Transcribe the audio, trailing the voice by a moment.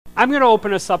I'm going to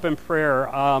open us up in prayer,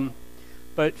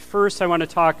 but first I want to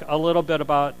talk a little bit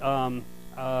about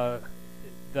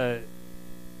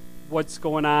what's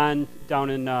going on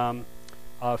down in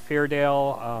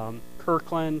Fairdale,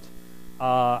 Kirkland.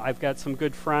 I've got some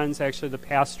good friends. Actually, the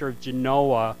pastor of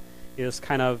Genoa is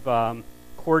kind of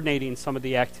coordinating some of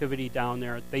the activity down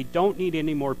there. They don't need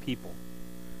any more people.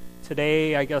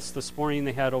 Today, I guess this morning,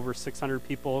 they had over 600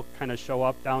 people kind of show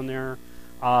up down there.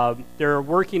 They're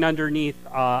working underneath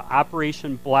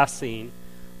Operation Blessing,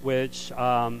 which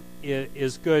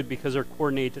is good because they're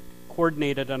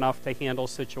coordinated enough to handle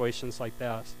situations like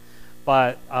this.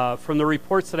 But from the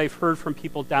reports that I've heard from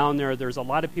people down there, there's a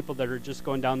lot of people that are just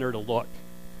going down there to look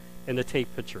and to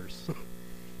take pictures.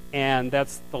 And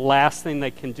that's the last thing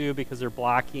they can do because they're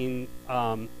blocking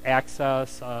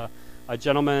access. A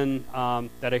gentleman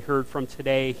that I heard from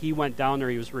today, he went down there.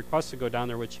 He was requested to go down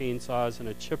there with chainsaws and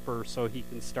a chipper so he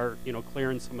can start,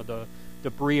 clearing some of the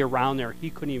debris around there. He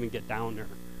couldn't even get down there.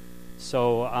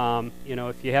 So,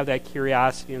 if you have that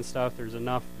curiosity and stuff, there's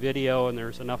enough video and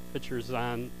there's enough pictures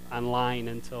online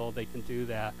until they can do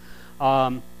that.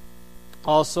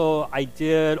 Also, I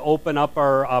did open up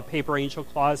our paper angel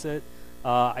closet.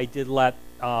 I did let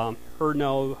her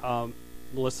know,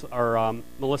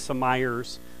 Melissa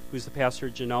Myers, who's the pastor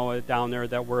of Genoa down there,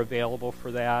 that we're available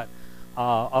for that.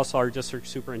 Also, our district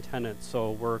superintendent,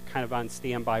 so we're kind of on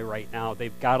standby right now.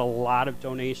 They've got a lot of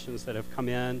donations that have come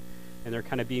in, and they're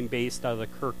kind of being based out of the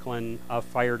Kirkland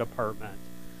Fire Department.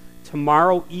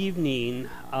 Tomorrow evening,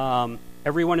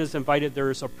 everyone is invited.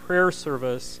 There's a prayer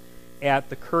service at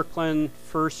the Kirkland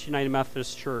First United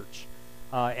Methodist Church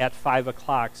at 5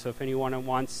 o'clock. So if anyone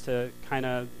wants to kind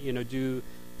of,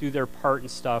 do their part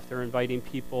and stuff, they're inviting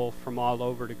people from all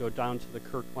over to go down to the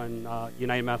Kirkland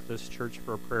United Methodist Church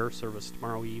for a prayer service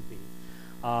tomorrow evening.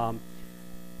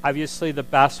 Obviously, the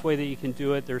best way that you can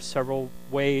do it, there's several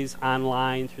ways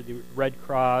online through the Red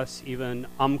Cross. Even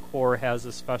UMCOR has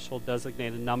a special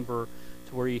designated number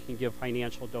to where you can give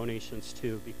financial donations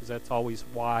to, because that's always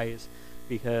wise,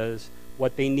 because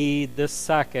what they need this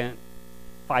second,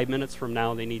 5 minutes from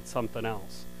now, they need something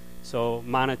else. So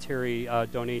monetary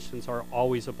donations are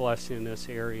always a blessing in this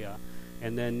area.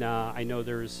 And then I know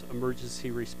there's emergency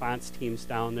response teams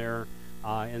down there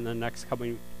in the next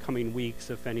coming weeks.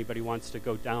 If anybody wants to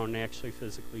go down and actually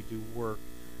physically do work,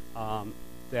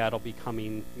 that'll be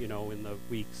coming, in the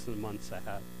weeks and months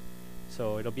ahead.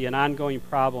 So it'll be an ongoing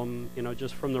problem,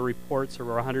 just from the reports,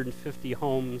 over 150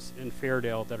 homes in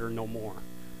Fairdale that are no more.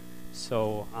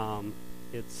 So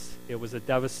it was a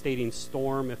devastating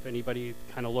storm. If anybody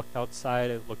kind of looked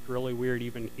outside, it looked really weird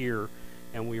even here,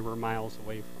 and we were miles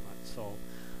away from it. So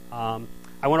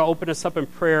I want to open us up in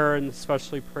prayer, and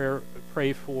especially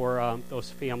pray for those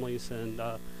families and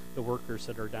the workers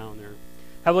that are down there.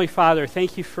 Heavenly Father,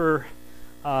 thank you for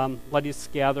letting us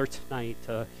gather tonight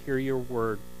to hear your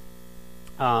word.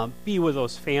 Be with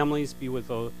those families, be with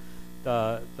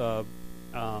the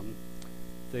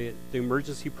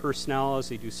emergency personnel as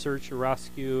they do search and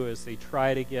rescue, as they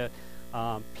try to get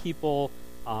people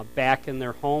back in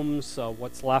their homes,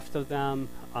 what's left of them.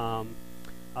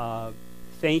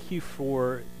 Thank you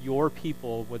for your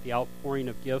people with the outpouring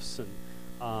of gifts and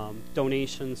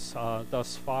donations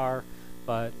thus far.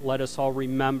 But let us all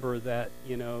remember that,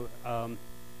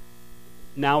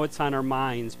 now it's on our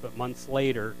minds, but months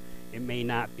later it may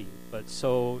not be. But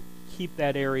so keep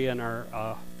that area in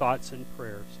our thoughts and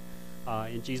prayers.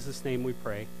 In Jesus' name we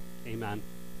pray. Amen.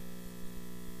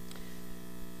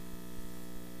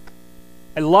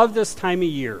 I love this time of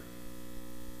year.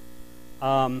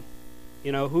 Who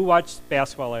watched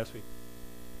basketball last week?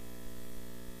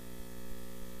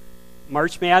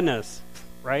 March Madness,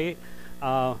 right?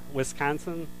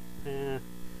 Wisconsin and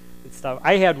stuff.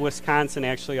 I had Wisconsin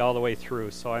actually all the way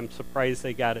through, so I'm surprised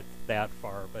they got it that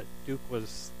far. But Duke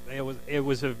was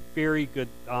a very good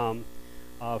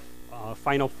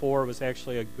Final Four. Was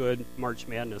actually a good March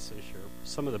Madness this year.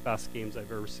 Some of the best games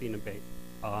I've ever seen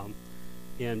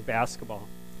in basketball.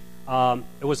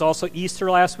 It was also Easter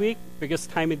last week.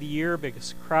 Biggest time of the year,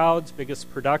 biggest crowds,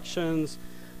 biggest productions,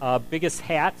 biggest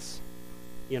hats.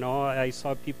 I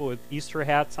saw people with Easter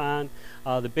hats on.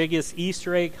 The biggest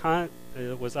Easter egg hunt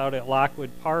was out at Lockwood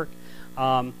Park.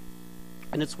 And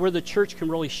it's where the church can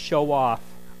really show off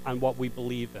on what we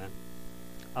believe in.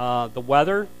 The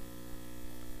weather,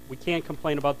 we can't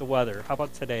complain about the weather. How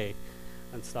about today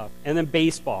and stuff? And then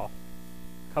baseball.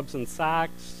 Cubs and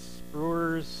Sox,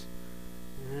 Brewers,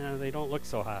 they don't look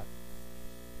so hot.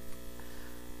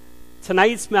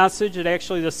 Tonight's message,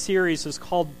 the series is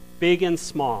called Big and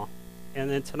Small. And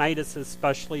then tonight it's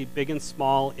especially big and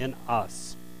small in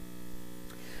us.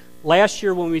 Last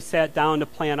year when we sat down to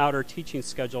plan out our teaching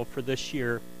schedule for this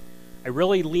year, I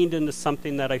really leaned into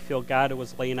something that I feel God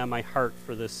was laying on my heart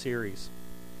for this series.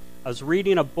 I was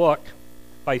reading a book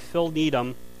by Phil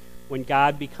Needham, When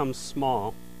God Becomes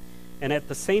Small, and at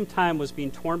the same time was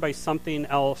being torn by something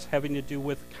else having to do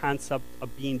with the concept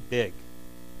of being big.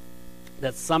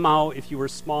 That somehow, if you were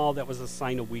small, that was a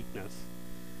sign of weakness.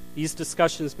 These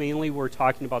discussions mainly were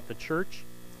talking about the church.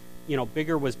 You know,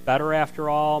 bigger was better after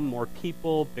all, more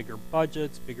people, bigger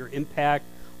budgets, bigger impact,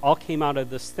 all came out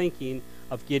of this thinking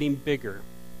of getting bigger.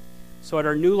 So at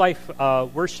our New Life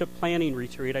worship planning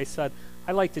retreat, I said,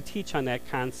 I'd like to teach on that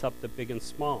concept of big and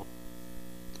small.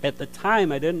 At the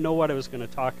time, I didn't know what I was going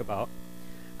to talk about.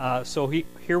 So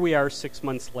here we are 6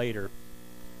 months later.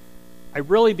 I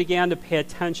really began to pay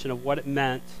attention of what it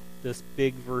meant, this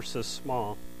big versus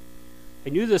small. I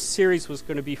knew this series was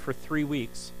going to be for 3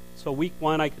 weeks. So week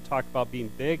 1, I could talk about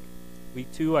being big. Week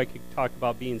 2, I could talk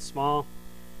about being small.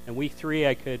 And week 3,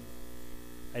 I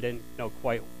didn't know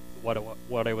quite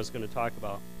what I was going to talk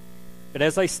about. But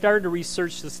as I started to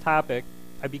research this topic,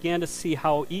 I began to see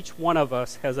how each one of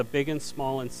us has a big and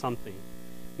small in something.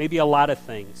 Maybe a lot of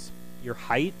things. Your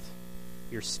height,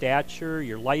 your stature,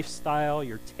 your lifestyle,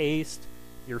 your taste,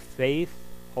 your faith,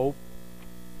 hope,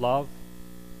 love.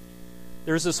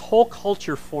 There's this whole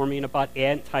culture forming about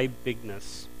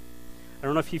anti-bigness. I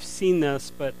don't know if you've seen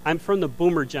this, but I'm from the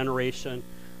boomer generation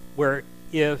where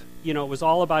it was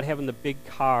all about having the big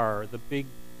car, the big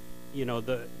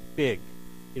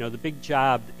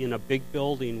job in a big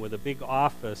building with a big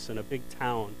office in a big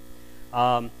town.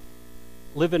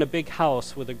 Live in a big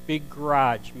house with a big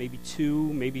garage, maybe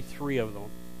 2, maybe 3 of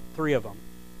them.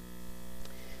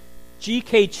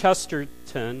 G.K.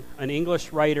 Chesterton, an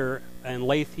English writer and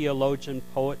lay theologian,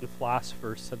 poet, and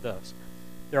philosopher, said this: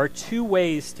 there are 2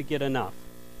 ways to get enough.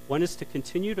 One is to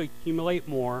continue to accumulate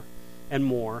more and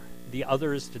more. The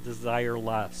other is to desire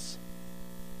less.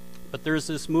 But there's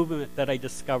this movement that I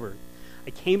discovered. I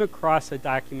came across a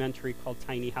documentary called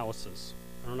Tiny Houses.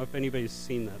 I don't know if anybody's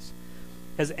seen this.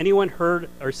 Has anyone heard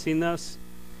or seen this?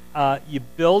 You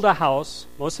build a house,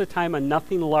 most of the time on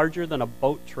nothing larger than a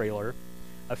boat trailer,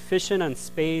 efficient on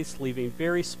space, leaving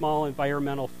very small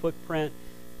environmental footprint.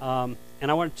 And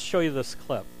I wanted to show you this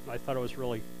clip. I thought it was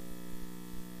really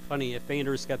funny. If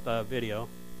Anders got the video.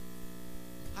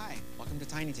 Hi, welcome to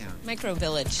Tiny Town. Micro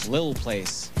village. Little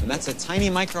place. And that's a tiny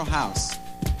micro house.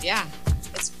 Yeah,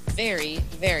 it's very,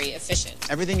 very efficient.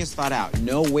 Everything is thought out.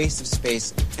 No waste of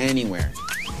space anywhere.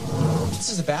 This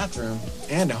is a bathroom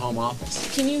and a home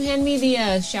office. Can you hand me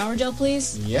the shower gel,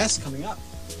 please? Yes, coming up.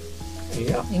 Here you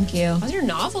go. Thank you. How's your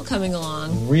novel coming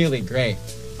along? Really great.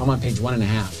 I'm on page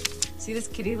 1.5. See this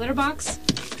kitty litter box?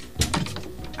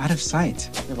 Out of sight.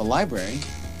 You have a library.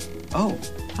 Oh,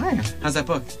 hi. How's that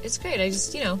book? It's great. I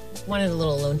just, wanted a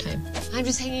little alone time. I'm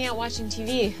just hanging out watching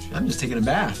TV. I'm just taking a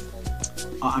bath.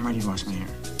 Oh, I'm ready to wash my hair.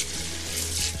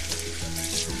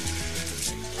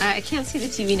 I can't see the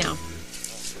TV now.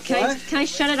 Can I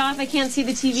shut it off? I can't see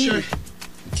the TV. Sure.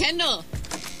 Kendall,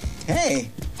 Hey,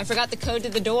 I forgot the code to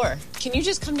the door. Can you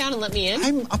just come down and let me in?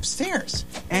 I'm upstairs.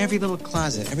 Every little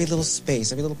closet, every little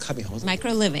space, every little cubby hole.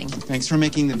 Micro living. Thanks for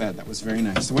making the bed. That was very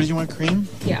nice. So what did you want, cream?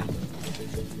 Yeah.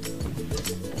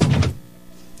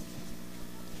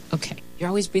 Okay. You're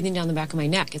always breathing down the back of my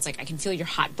neck. It's like I can feel your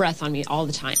hot breath on me all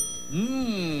the time.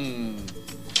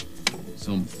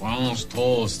 Some French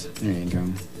toast. There you go.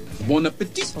 Bon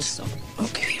appetit. So,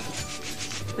 okay.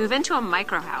 Move into a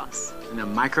micro house. In a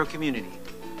micro community.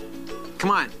 Come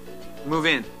on, move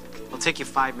in. It'll take you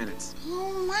 5 minutes.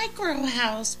 Oh, micro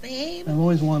house, babe. I've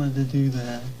always wanted to do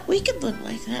that. We could live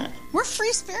like that. We're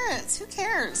free spirits. Who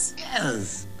cares?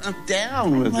 Yes, I'm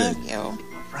down with it. Love you.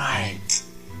 Right.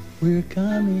 We're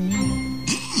coming.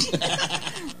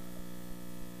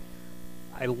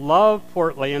 I love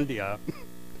Portlandia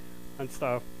and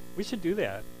stuff. We should do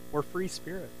that. We're free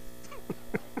spirits.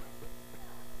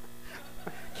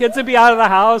 Kids would be out of the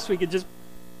house. We could just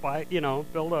buy,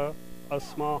 build a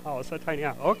small house, a tiny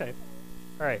house. Okay.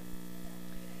 All right.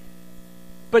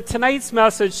 But tonight's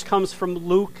message comes from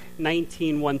Luke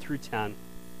 19, 1 through 10.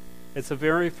 It's a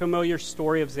very familiar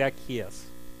story of Zacchaeus.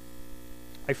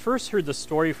 I first heard the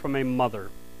story from my mother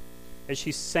as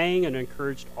she sang and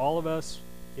encouraged all of us,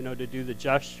 to do the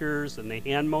gestures and the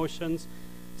hand motions.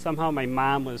 Somehow my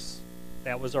mom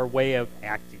that was our way of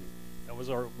acting. That was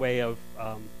our way of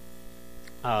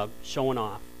showing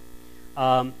off.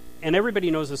 And everybody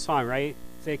knows the song, right?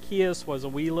 Zacchaeus was a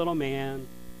wee little man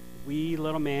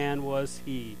was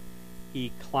he.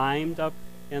 He climbed up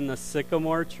in the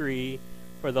sycamore tree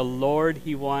for the Lord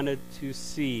he wanted to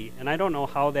see. And I don't know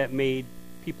how that made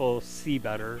people see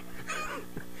better.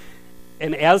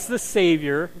 And as the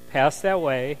Savior passed that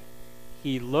way,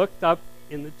 he looked up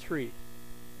in the tree.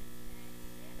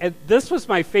 And this was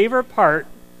my favorite part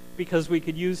because we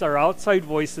could use our outside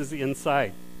voices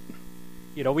inside.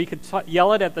 You know, we could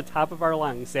yell it at the top of our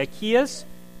lungs. Zacchaeus,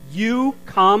 you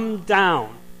come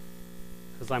down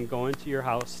because I'm going to your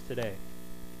house today.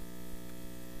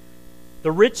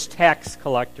 The rich tax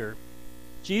collector.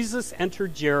 Jesus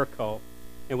entered Jericho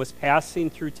and was passing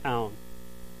through town.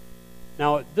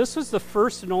 Now, this was the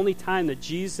first and only time that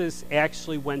Jesus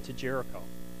actually went to Jericho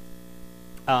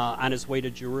on his way to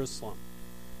Jerusalem.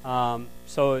 When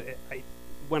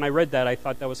I read that, I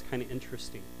thought that was kind of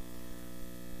interesting.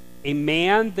 A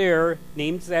man there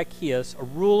named Zacchaeus, a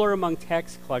ruler among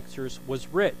tax collectors, was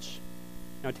rich.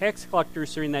 Now, tax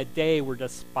collectors during that day were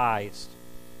despised.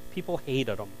 People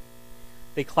hated them.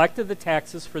 They collected the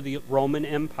taxes for the Roman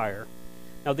Empire.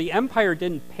 Now, the empire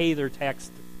didn't pay their tax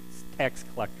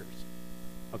collectors.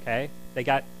 Okay? They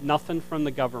got nothing from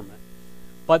the government.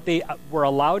 But they were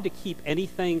allowed to keep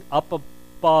anything up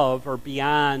above or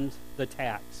beyond the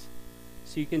tax.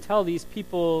 So you can tell these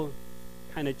people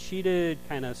kind of cheated,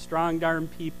 kind of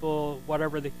strong-armed people,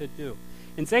 whatever they could do.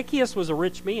 And Zacchaeus was a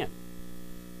rich man,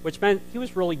 which meant he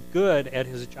was really good at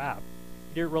his job.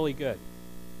 He did really good.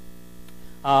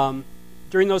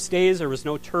 During those days, there was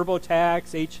no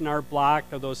TurboTax, H&R Block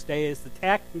of those days.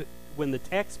 When the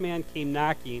tax man came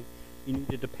knocking, you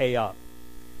needed to pay up.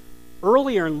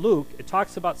 Earlier in Luke, it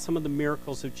talks about some of the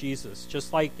miracles of Jesus,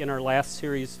 just like in our last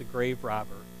series, The Grave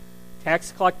Robber.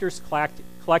 Tax collectors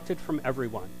collected from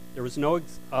everyone. There was no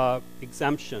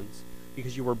exemptions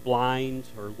because you were blind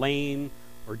or lame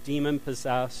or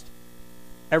demon-possessed.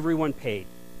 Everyone paid.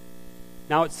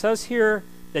 Now, it says here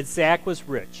that Zach was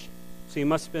rich, so he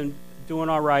must have been doing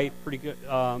all right, pretty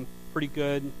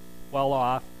good, well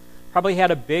off. Probably had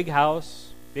a big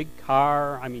house, big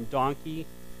car, donkey.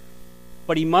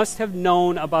 But he must have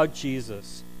known about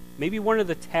Jesus. Maybe one of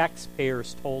the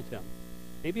taxpayers told him.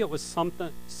 Maybe it was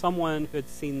someone who had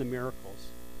seen the miracles.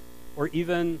 Or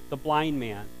even the blind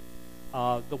man,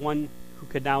 the one who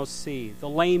could now see, the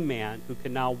lame man who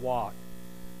could now walk.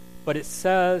 But it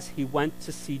says he went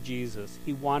to see Jesus.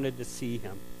 He wanted to see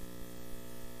him.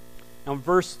 Now, in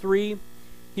verse 3,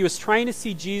 he was trying to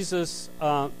see Jesus,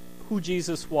 who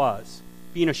Jesus was.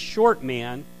 Being a short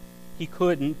man, he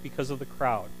couldn't because of the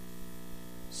crowd.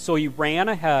 So he ran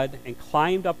ahead and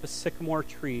climbed up a sycamore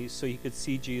tree so he could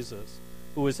see Jesus,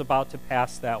 who was about to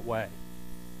pass that way.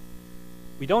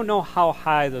 We don't know how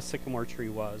high the sycamore tree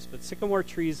was, but sycamore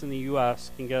trees in the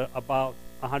U.S. can get about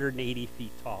 180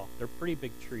 feet tall. They're pretty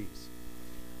big trees.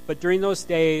 But during those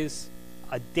days,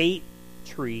 a date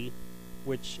tree,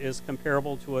 which is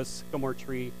comparable to a sycamore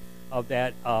tree of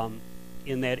that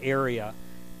in that area,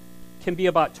 can be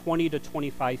about 20 to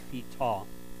 25 feet tall.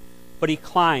 But he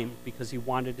climbed because he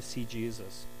wanted to see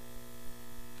Jesus.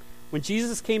 When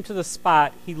Jesus came to the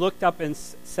spot, he looked up and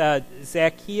said,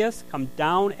 Zacchaeus, come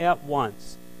down at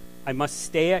once. I must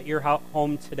stay at your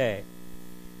home today.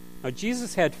 Now,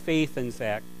 Jesus had faith in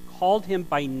Zach, called him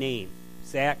by name.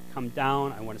 Zach, come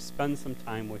down. I want to spend some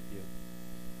time with you.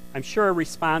 I'm sure a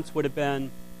response would have been,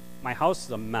 my house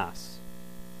is a mess.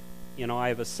 I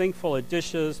have a sink full of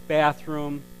dishes,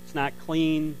 bathroom. It's not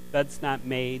clean. Bed's not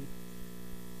made.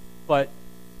 But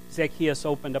Zacchaeus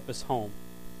opened up his home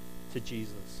to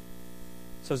Jesus.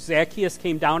 So Zacchaeus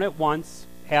came down at once,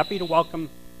 happy to welcome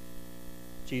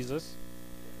Jesus.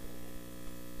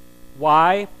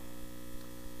 Why?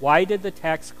 Why did the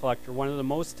tax collector, one of the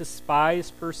most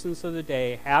despised persons of the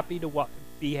day,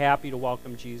 be happy to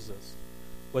welcome Jesus?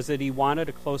 Was it he wanted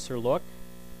a closer look?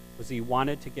 Was he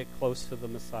wanted to get close to the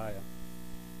Messiah?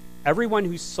 Everyone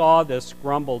who saw this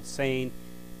grumbled, saying,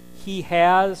 he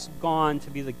has gone to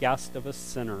be the guest of a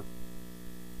sinner.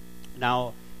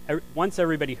 Now, once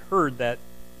everybody heard that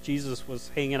Jesus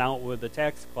was hanging out with the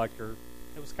tax collector,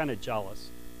 it was kind of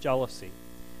jealousy.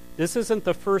 This isn't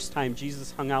the first time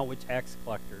Jesus hung out with tax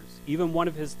collectors. Even one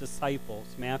of his disciples,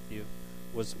 Matthew,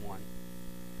 was one.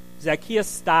 Zacchaeus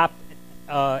stopped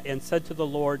and said to the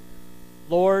Lord,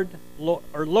 Lord,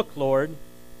 look, Lord.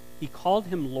 He called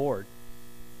him Lord.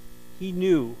 He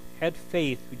knew, had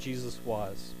faith who Jesus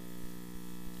was.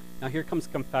 Now here comes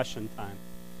confession time.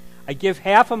 I give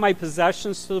half of my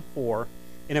possessions to the poor,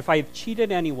 and if I have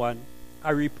cheated anyone,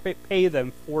 I repay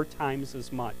them 4 times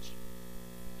as much.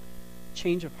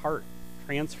 Change of heart,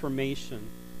 transformation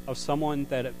of someone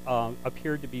that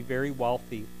appeared to be very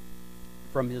wealthy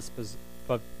from his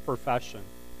profession.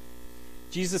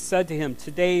 Jesus said to him,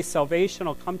 today salvation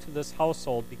will come to this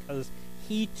household because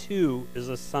he too is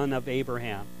a son of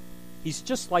Abraham. He's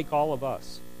just like all of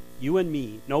us. You and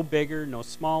me, no bigger, no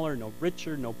smaller, no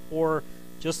richer, no poorer,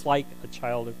 just like a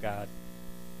child of God.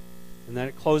 And then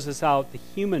it closes out, the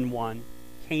human one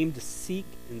came to seek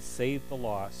and save the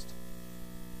lost.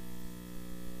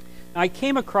 Now, I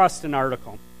came across an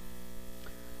article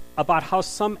about how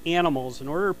some animals, in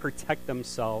order to protect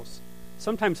themselves,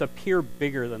 sometimes appear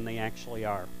bigger than they actually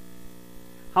are.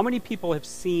 How many people have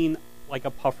seen like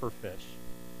a puffer fish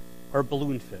or a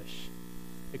balloon fish?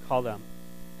 They call them.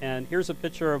 And here's a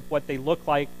picture of what they look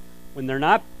like when they're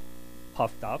not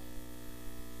puffed up.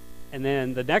 And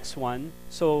then the next one,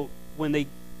 so when they,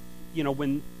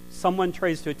 when someone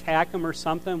tries to attack them or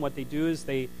something, what they do is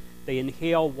they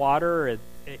inhale water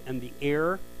and the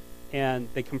air, and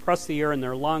they compress the air in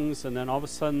their lungs, and then all of a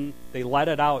sudden they let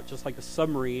it out just like a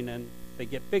submarine, and they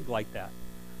get big like that.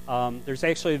 There's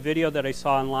actually a video that I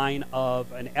saw online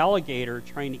of an alligator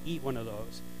trying to eat one of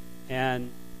those. And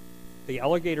the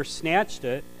alligator snatched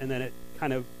it, and then it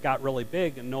kind of got really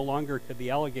big, and no longer could the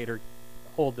alligator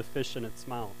hold the fish in its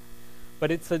mouth.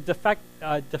 But it's a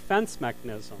defense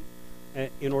mechanism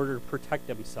in order to protect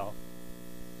himself.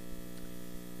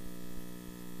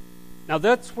 Now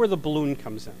that's where the balloon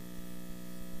comes in.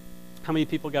 How many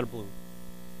people got a balloon?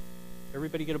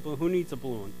 Everybody get a balloon? Who needs a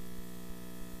balloon?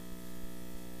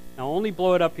 Now only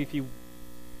blow it up if you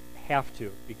have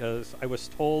to, because I was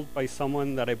told by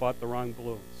someone that I bought the wrong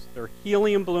balloons. They're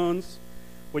helium balloons,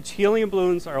 which helium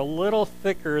balloons are a little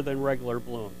thicker than regular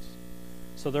balloons.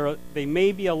 So they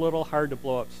may be a little hard to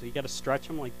blow up. So you got to stretch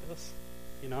them like this.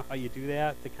 You know how you do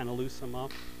that to kind of loosen them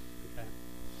up? Okay.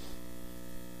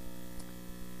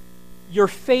 Your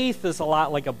faith is a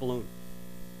lot like a balloon.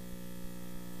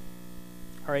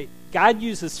 All right. God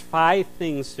uses 5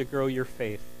 things to grow your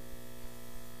faith.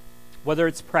 Whether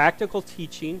it's practical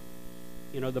teaching,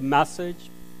 the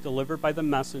message delivered by the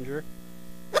messenger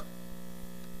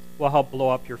will help blow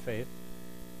up your faith.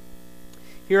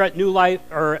 Here at New Life,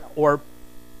 or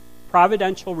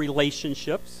providential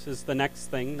relationships is the next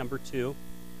thing, number 2.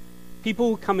 People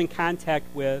who come in contact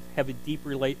with have a deep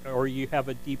you have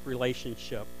a deep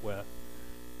relationship with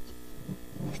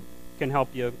can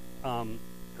help you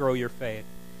grow your faith.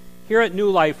 Here at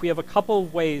New Life, we have a couple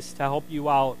of ways to help you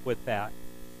out with that.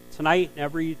 Tonight,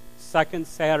 every second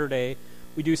Saturday,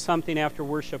 we do something after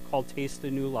worship called Taste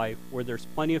of New Life, where there's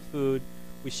plenty of food,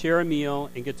 we share a meal,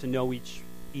 and get to know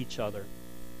each other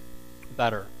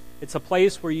better. It's a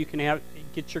place where you can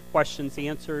get your questions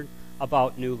answered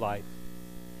about New Life.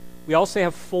 We also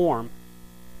have Form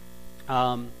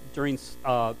during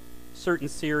certain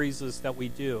series that we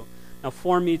do. Now,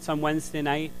 Form meets on Wednesday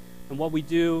night, and what we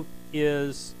do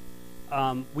is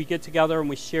we get together and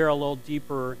we share a little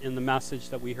deeper in the message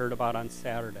that we heard about on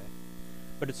Saturday.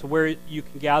 But it's where you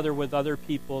can gather with other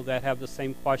people that have the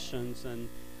same questions, and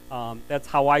that's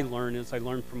how I learn, is I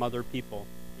learn from other people.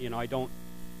 I don't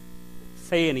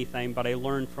say anything, but I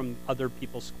learn from other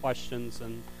people's questions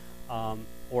and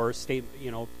or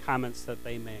comments that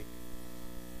they make.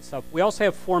 So we also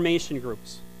have formation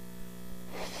groups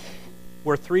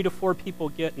where 3 to 4 people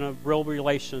get in a real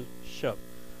relationship,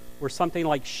 where something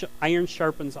like iron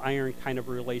sharpens iron kind of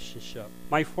relationship.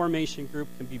 My formation group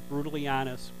can be brutally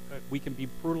honest. We can be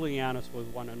brutally honest with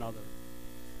one another.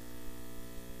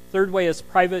 Third way is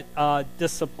private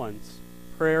disciplines: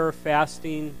 prayer,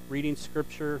 fasting, reading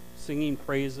scripture, singing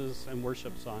praises, and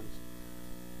worship songs.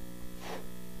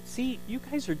 See, you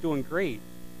guys are doing great.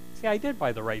 See, I did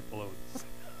buy the right balloons.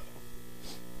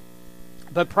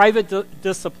 But private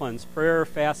disciplines: prayer,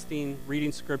 fasting,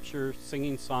 reading scripture,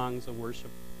 singing songs, and worship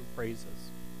and praises.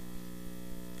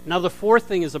 Now, the fourth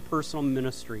thing is a personal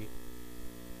ministry.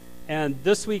 And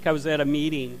this week I was at a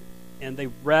meeting, and they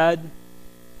read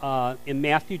in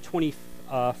Matthew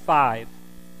 25,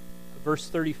 verse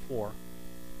 34.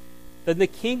 Then the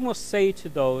king will say to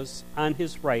those on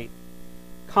his right,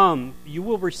 "Come, you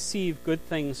will receive good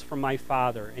things from my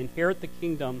Father. Inherit the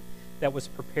kingdom that was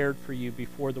prepared for you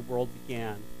before the world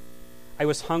began. I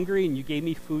was hungry, and you gave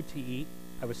me food to eat.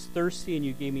 I was thirsty, and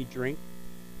you gave me drink.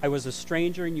 I was a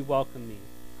stranger, and you welcomed me.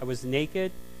 I was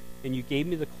naked, and you gave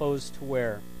me the clothes to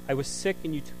wear. I was sick,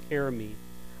 and you took care of me.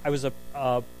 I was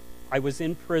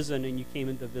in prison, and you came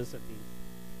in to visit me."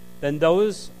 Then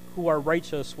those who are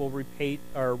righteous will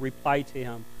reply to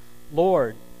him,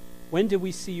 "Lord, when did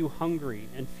we see you hungry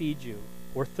and feed you,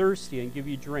 or thirsty and give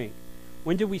you drink?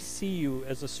 When did we see you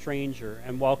as a stranger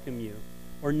and welcome you,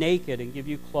 or naked and give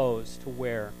you clothes to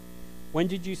wear? When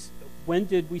did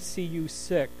we see you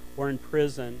sick or in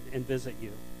prison and visit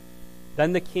you?"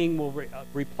 Then the king will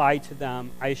reply to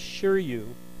them, "I assure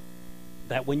you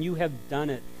that when you have done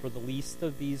it for the least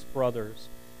of these brothers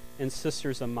and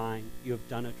sisters of mine, you have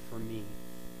done it for me."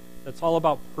 That's all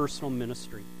about personal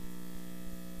ministry.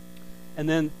 And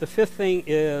then the fifth thing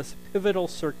is pivotal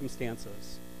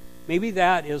circumstances. Maybe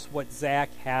that is what Zach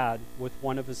had with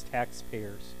one of his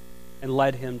taxpayers and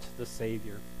led him to the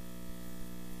Savior.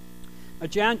 Now,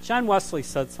 John Wesley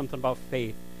said something about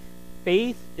faith.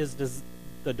 Faith is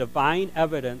the divine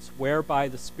evidence whereby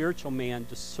the spiritual man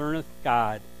discerneth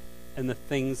God and the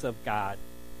things of God.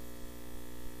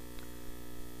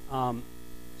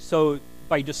 So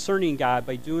by discerning God,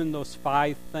 by doing those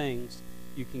 5 things,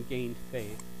 you can gain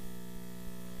faith.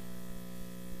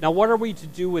 Now, what are we to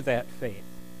do with that faith?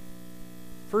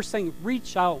 First thing,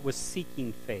 reach out with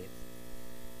seeking faith.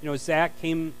 You know,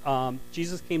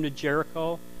 Jesus came to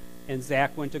Jericho, and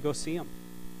Zach went to go see him.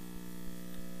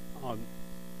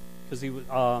 Because he was,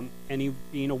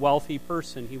 being a wealthy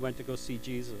person, he went to go see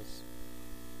Jesus.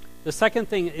 The second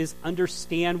thing is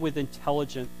understand with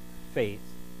intelligent faith.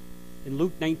 In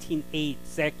Luke 19:8,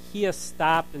 Zacchaeus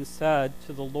stopped and said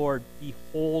to the Lord,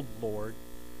 "Behold, Lord."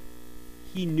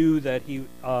 He knew that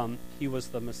he was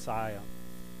the Messiah.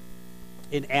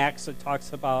 In Acts, it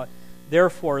talks about,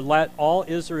 "Therefore, let all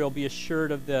Israel be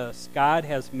assured of this: God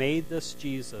has made this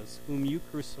Jesus, whom you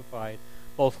crucified,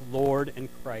 both Lord and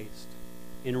Christ."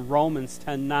 In Romans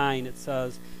 10:9, it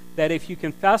says that if you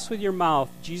confess with your mouth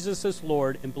Jesus is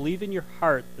Lord and believe in your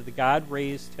heart that God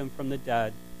raised him from the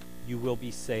dead, you will be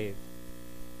saved.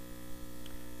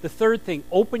 The third thing,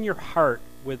 open your heart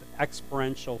with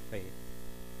experiential faith.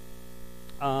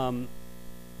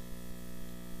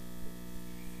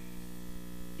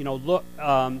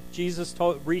 Jesus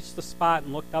reached the spot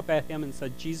and looked up at him and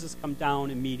said, "Jesus, come down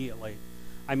immediately.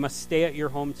 I must stay at your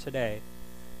home today."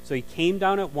 So he came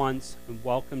down at once and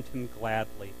welcomed him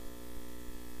gladly.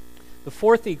 The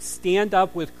fourth thing, stand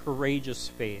up with courageous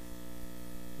faith.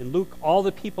 In Luke, all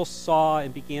the people saw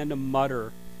and began to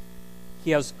mutter,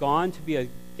 "He has gone to be a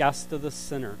guest of the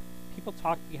sinner." People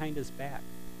talked behind his back.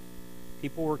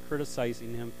 People were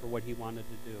criticizing him for what he wanted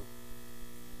to do.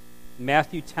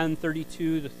 Matthew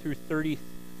 10:32 through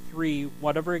 33,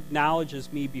 "Whatever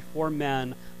acknowledges me before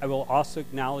men, I will also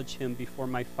acknowledge him before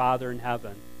my Father in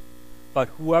heaven. But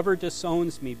whoever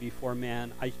disowns me before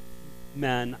men,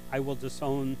 I will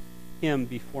disown him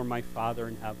before my Father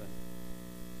in heaven."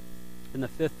 And the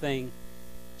fifth thing,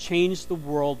 change the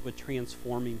world with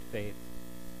transforming faith.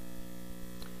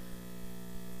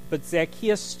 But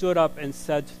Zacchaeus stood up and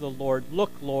said to the Lord,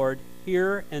 "Look, Lord,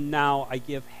 here and now I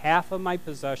give half of my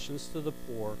possessions to the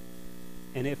poor,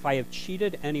 and if I have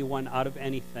cheated anyone out of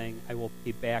anything, I will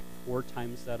pay back 4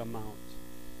 times that amount."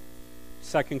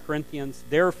 2 Corinthians,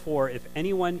 "Therefore, if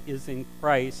anyone is in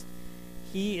Christ,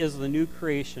 he is the new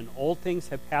creation. Old things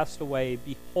have passed away.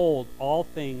 Behold, all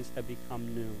things have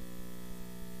become new."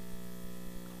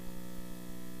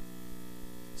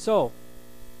 So,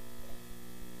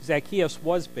 Zacchaeus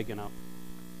was big enough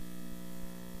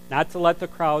not to let the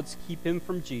crowds keep him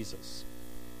from Jesus.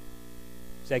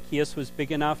 Zacchaeus was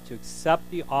big enough to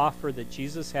accept the offer that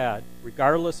Jesus had,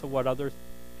 regardless of what other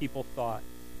people thought.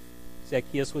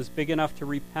 Zacchaeus was big enough to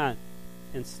repent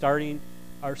and started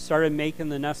making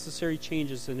the necessary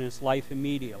changes in his life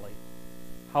immediately.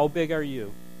 How big are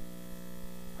you?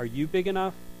 Are you big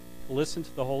enough to listen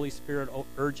to the Holy Spirit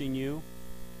urging you?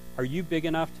 Are you big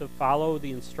enough to follow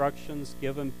the instructions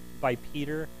given by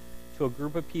Peter to a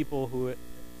group of people who,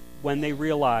 when they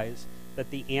realize that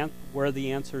where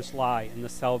the answers lie in the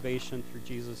salvation through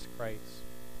Jesus Christ?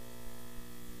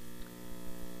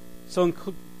 So in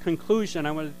conclusion,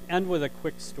 I want to end with a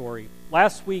quick story.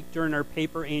 Last week during our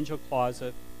Paper Angel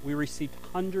Closet, we received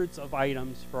hundreds of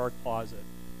items for our closet.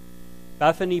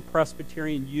 Bethany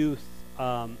Presbyterian Youth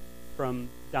from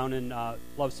down in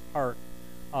Loves Park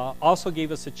also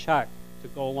gave us a check to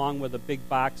go along with a big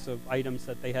box of items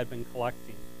that they had been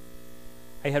collecting.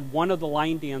 I had one of the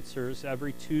line dancers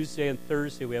every Tuesday and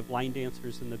Thursday. We have line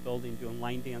dancers in the building doing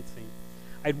line dancing.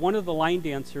 I had one of the line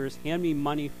dancers hand me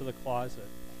money for the closet.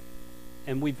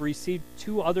 And we've received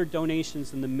 2 other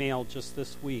donations in the mail just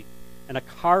this week, and a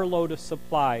carload of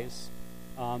supplies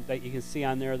that you can see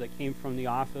on there that came from the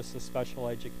Office of Special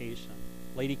Education.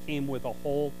 Lady came with a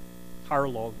whole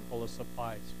carload full of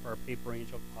supplies for our Paper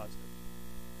Angel Closet.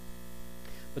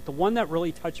 But the one that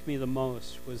really touched me the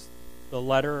most was the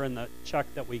letter and the check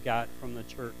that we got from the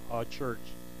church.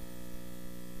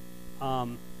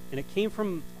 And it came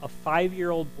from a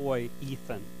 5-year-old boy,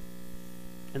 Ethan.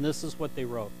 And this is what they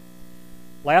wrote.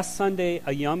 "Last Sunday,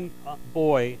 a young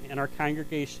boy in our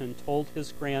congregation told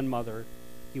his grandmother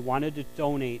he wanted to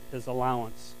donate his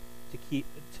allowance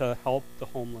to help the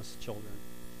homeless children.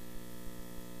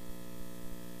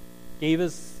 Gave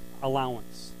his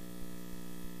allowance.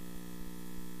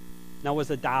 Now it was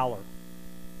 $1.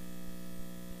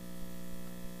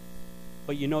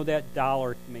 But you know that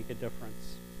dollar can make a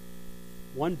difference.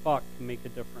 $1 can make a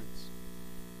difference.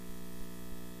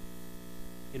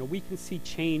 You know, we can see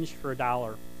change for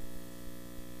 $1.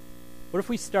 What if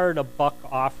we started a buck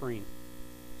offering?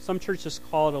 Some churches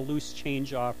call it a loose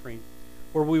change offering,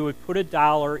 where we would put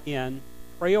 $1 in,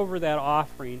 pray over that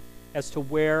offering as to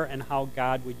where and how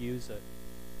God would use it.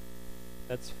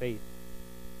 That's faith.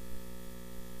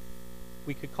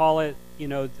 We could call it, you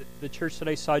know, the church that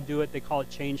I saw do it, they call it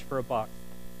change for $1.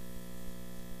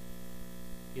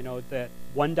 You know, that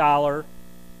 $1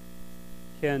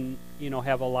 can, you know,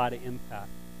 have a lot of impact.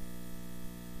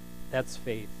 That's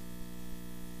faith.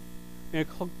 I'm going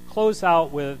to close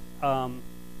out with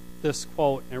this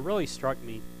quote, and it really struck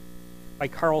me, by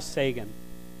Carl Sagan.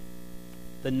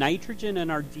 The nitrogen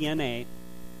in our DNA,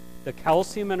 the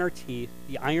calcium in our teeth,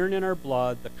 the iron in our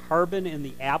blood, the carbon in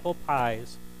the apple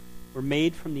pies were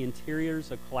made from the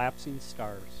interiors of collapsing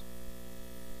stars.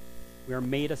 We are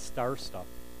made of star stuff.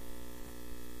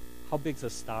 How big's a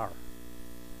star?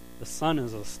 The sun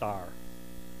is a star,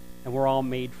 and we're all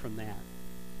made from that.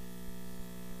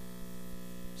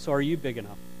 So are you big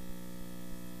enough?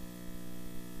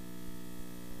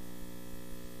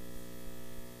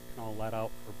 Can all let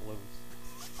out for balloons.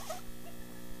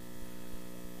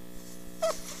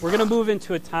 We're going to move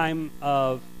into a time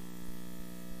of,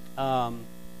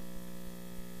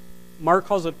 Mark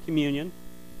calls it communion,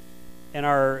 and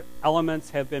our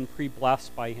elements have been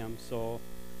pre-blessed by him. So,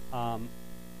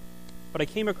 but I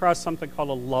came across something called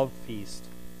a love feast.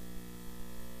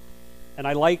 And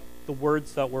I like the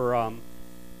words that were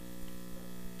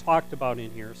talked about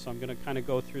in here, so I'm going to kind of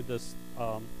go through this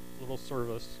little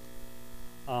service.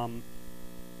 Now,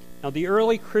 the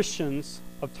early Christians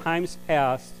of times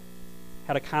past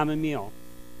had a common meal,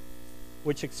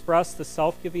 which expressed the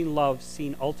self-giving love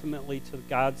seen ultimately to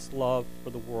God's love for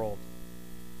the world.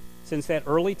 Since that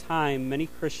early time, many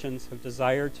Christians have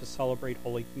desired to celebrate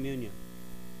Holy Communion.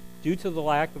 Due to the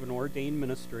lack of an ordained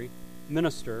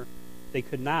minister, they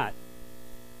could not.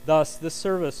 Thus, this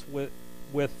service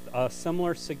with a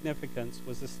similar significance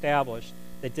was established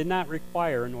that did not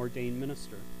require an ordained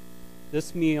minister.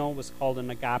 This meal was called an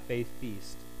agape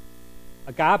feast.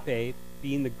 Agape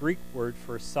being the Greek word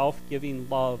for self-giving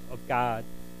love of God,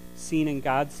 seen in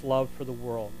God's love for the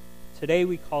world. Today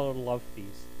we call it a love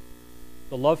feast.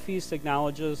 The love feast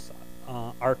acknowledges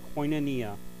our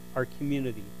koinonia, our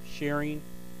community, sharing,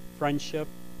 friendship,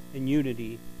 and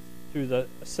unity through the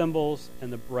symbols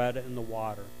and the bread and the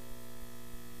water.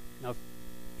 Now,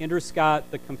 Andrew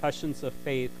Scott, the Confessions of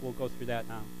Faith, will go through that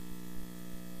now.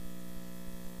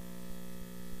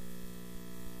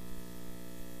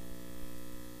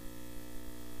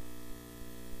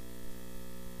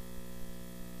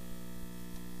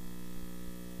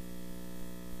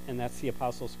 And that's the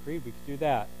Apostles' Creed. We could do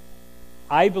that.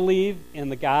 I believe in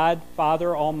the God,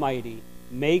 Father Almighty,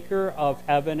 maker of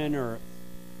heaven and earth.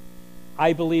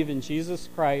 I believe in Jesus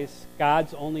Christ,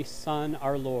 God's only Son,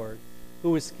 our Lord,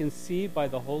 who was conceived by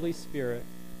the Holy Spirit,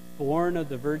 born of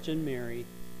the Virgin Mary,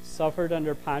 suffered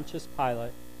under Pontius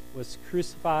Pilate, was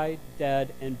crucified,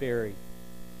 dead, and buried.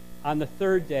 On the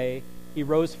third day, he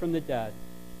rose from the dead.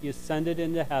 He ascended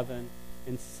into heaven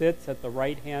and sits at the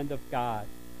right hand of God,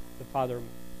 the Father,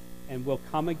 and will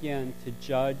come again to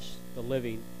judge the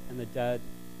living and the dead.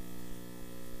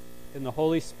 In the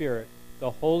Holy Spirit,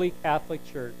 the Holy Catholic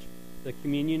Church, the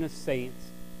communion of saints,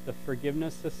 the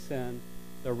forgiveness of sin,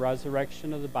 the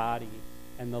resurrection of the body,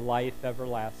 and the life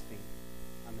everlasting.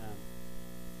 Amen.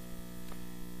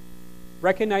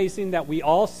 Recognizing that we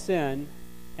all sin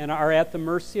and are at the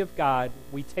mercy of God,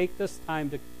 we take this time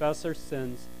to confess our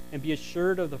sins and be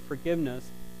assured of the forgiveness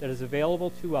that is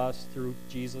available to us through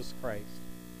Jesus Christ.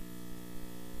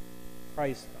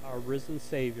 Christ, our risen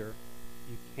Savior,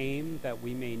 you came that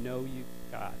we may know you,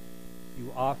 God.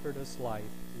 You offered us life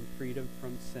and freedom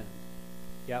from sin.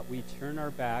 Yet we turn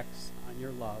our backs on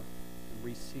your love and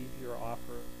receive your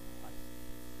offer of life.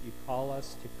 You call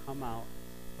us to come out,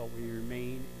 but we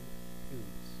remain in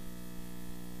tombs.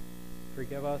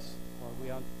 Forgive us what we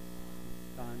have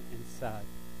done and said.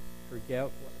 Forget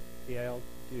what we failed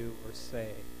to do or say.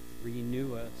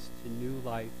 Renew us to new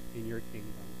life in your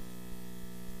kingdom.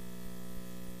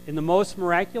 In the most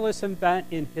miraculous event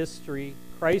in history,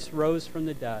 Christ rose from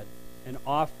the dead and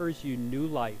offers you new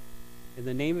life. In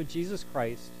the name of Jesus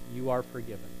Christ, you are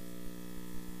forgiven.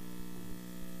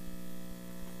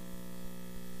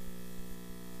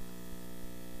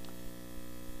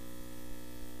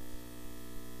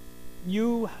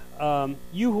 You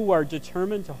who are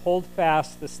determined to hold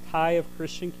fast this tie of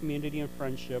Christian community and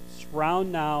friendship,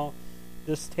 surround now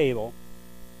this table.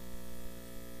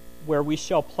 where we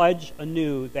shall pledge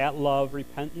anew that love,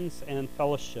 repentance, and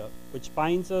fellowship, which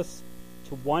binds us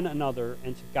to one another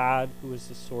and to God, who is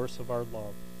the source of our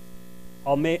love.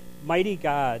 Almighty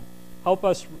God, help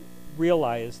us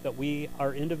realize that we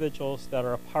are individuals that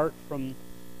are apart from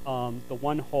the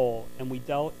one whole, and we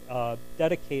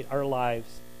dedicate our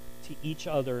lives to each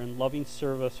other in loving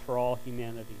service for all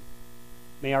humanity.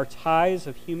 May our ties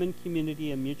of human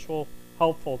community and mutual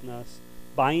helpfulness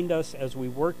bind us as we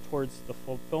work towards the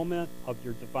fulfillment of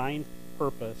your divine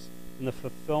purpose and the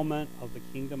fulfillment of the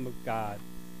kingdom of God.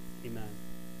 Amen.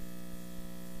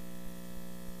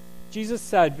 Jesus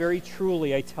said, "Very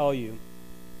truly I tell you,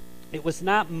 it was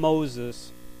not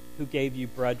Moses who gave you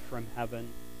bread from heaven,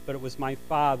 but it was my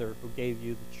Father who gave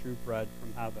you the true bread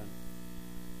from heaven.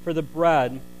 For the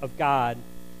bread of God,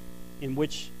 in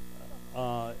which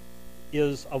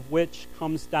which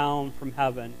comes down from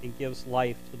heaven and gives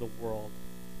life to the world."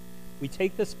 We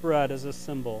take this bread as a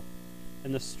symbol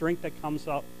and the strength that comes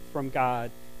up from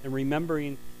God, and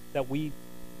remembering that we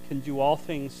can do all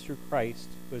things through Christ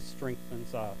who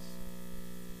strengthens us.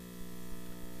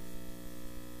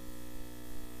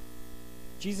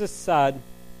 Jesus said,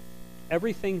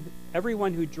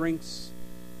 everyone who drinks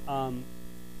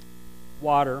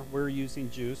water, we're using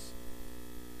juice,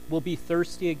 will be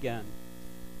thirsty again.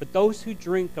 But those who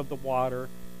drink of the water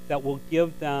that will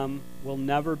give them will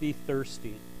never be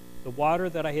thirsty. The water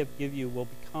that I have given you will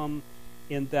become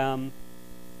in them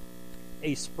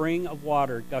a spring of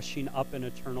water gushing up in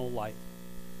eternal life.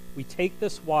 We take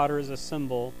this water as a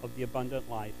symbol of the abundant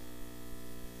life,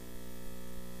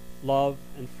 love,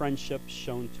 and friendship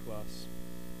shown to us.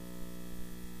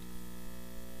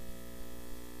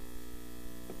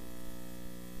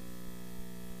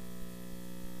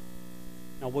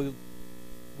 Now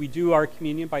we do our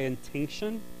communion by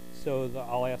intinction, so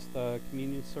I'll ask the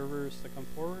communion servers to come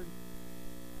forward.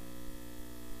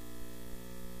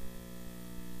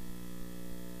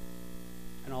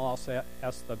 And I'll also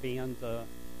ask the band to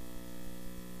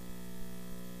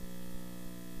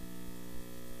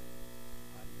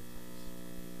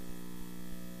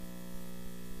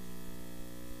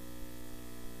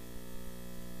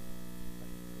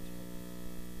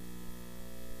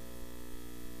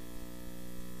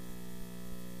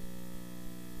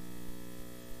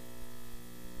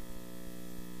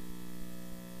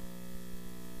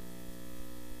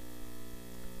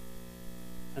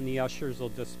and the ushers will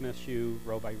dismiss you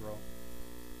row by row.